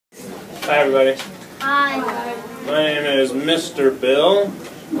Hi, everybody. Hi. My name is Mr. Bill.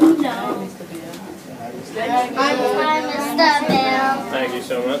 No. I'm Mr. Bill. Thank you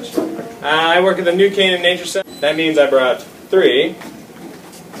so much. I work at the New Canaan Nature Center. That means I brought 3.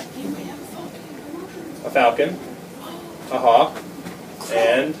 A falcon, a hawk,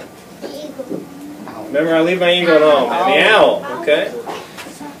 and remember I leave my eagle at home, and the owl, okay?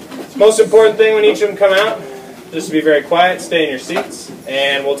 Most important thing when each of them come out, just to be very quiet, stay in your seats,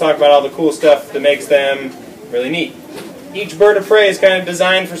 and we'll talk about all the cool stuff that makes them really neat. Each bird of prey is kind of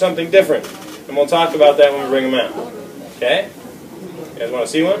designed for something different, and we'll talk about that when we bring them out. Okay? You guys want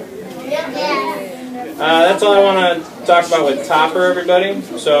to see one? Yeah. That's all I want to talk about with Topper, everybody.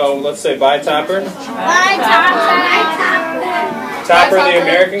 So let's say bye, Topper. Bye, Topper. Topper, the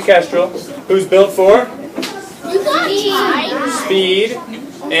American kestrel, who's built for speed,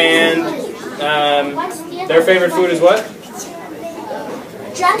 and their favorite food is what?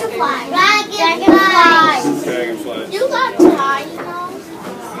 Dragonfly. Dragonfly. You got time.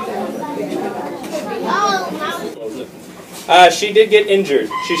 Oh, She did get injured.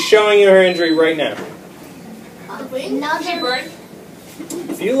 She's showing you her injury right now. If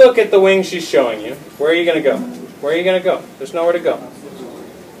you look at the wing she's showing you, where are you going to go? Where are you going to go? There's nowhere to go.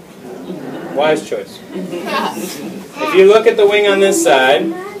 Wise choice. If you look at the wing on this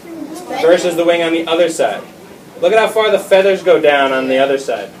side versus the wing on the other side, look at how far the feathers go down on the other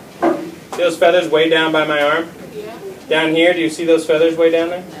side. See those feathers way down by my arm? Down here, do you see those feathers way down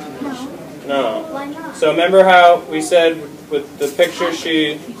there? No. why not? So remember how we said with the picture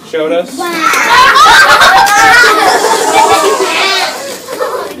she showed us?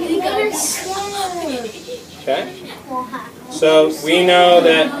 Okay. So we know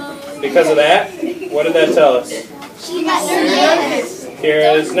that because of that, what did that tell us? She got nervous.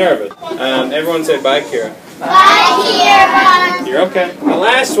 Kira is nervous. Everyone say bye, Kira. Bye, Kira. You're okay. The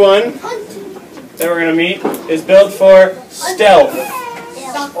last one that we're going to meet is built for stealth.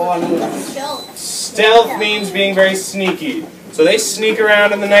 Stealth means being very sneaky. So they sneak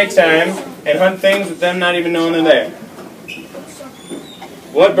around in the nighttime and hunt things with them not even knowing they're there.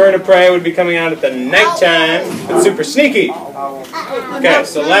 What bird of prey would be coming out at the nighttime that's super sneaky? Okay,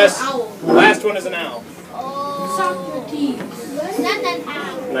 so last one is an owl. Socrates. Not an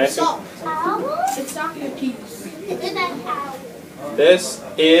owl. Nice. It's Socrates. It's an owl. This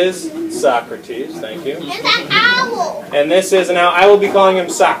is Socrates, thank you. It's an owl. And this is an owl. I will be calling him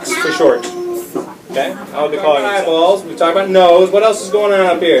Socks for short. Okay? I will be calling him eyeballs. We talked about nose. What else is going on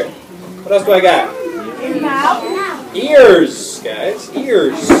up here? What else do I got? Ears, guys.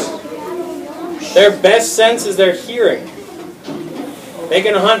 Ears. Their best sense is their hearing. They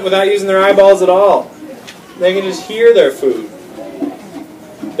can hunt without using their eyeballs at all. They can just hear their food.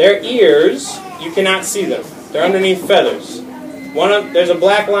 Their ears, you cannot see them. They're underneath feathers. There's a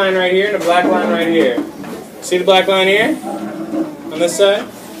black line right here and a black line right here. See the black line here? On this side?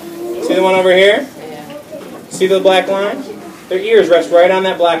 See the one over here? See the black line? Their ears rest right on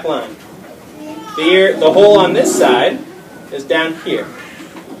that black line. The hole on this side is down here.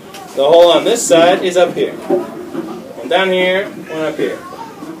 The hole on this side is up here. One down here, one up here.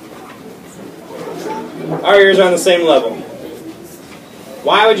 Our ears are on the same level.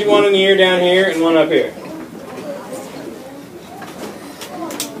 Why would you want an ear down here and one up here?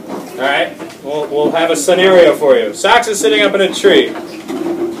 Alright, we'll have a scenario for you. Socks is sitting up in a tree,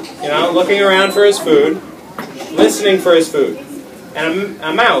 looking around for his food, listening for his food. And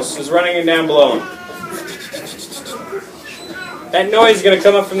a mouse is running down below him. That noise is going to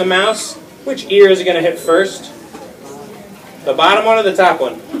come up from the mouse. Which ear is it going to hit first? The bottom one or the top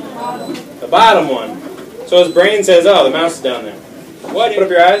one? The bottom one. So his brain says, oh, the mouse is down there. What? Put up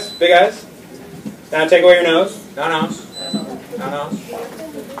your eyes. Big eyes. Now take away your nose. No nose. No nose.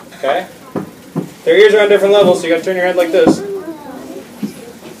 Okay? Their ears are on different levels, so you got to turn your head like this.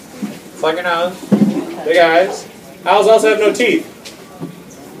 Plug your nose. Big eyes. Owls also have no teeth.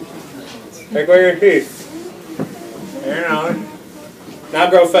 Take away your teeth. There, no. Now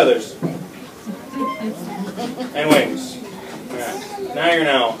grow feathers. And wings. Alright. Now you're an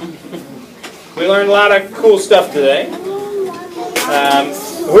owl. We learned a lot of cool stuff today.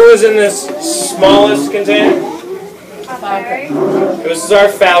 Who is in this smallest container? This is our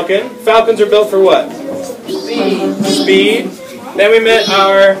falcon. Falcons are built for what? Speed. Then we met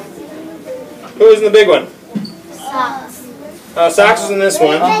our... Who was in the big one? Socks was in this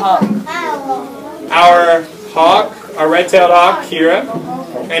one. Our hawk, our red-tailed hawk, Kira.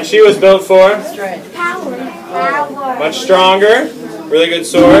 And she was built for? Power. Much stronger. Really good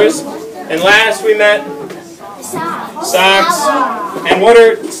soars. And last we met? Socks. And what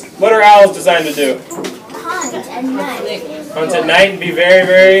are owls designed to do? Hunt and night. Hunt at night and be very,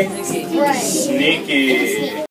 very sneaky.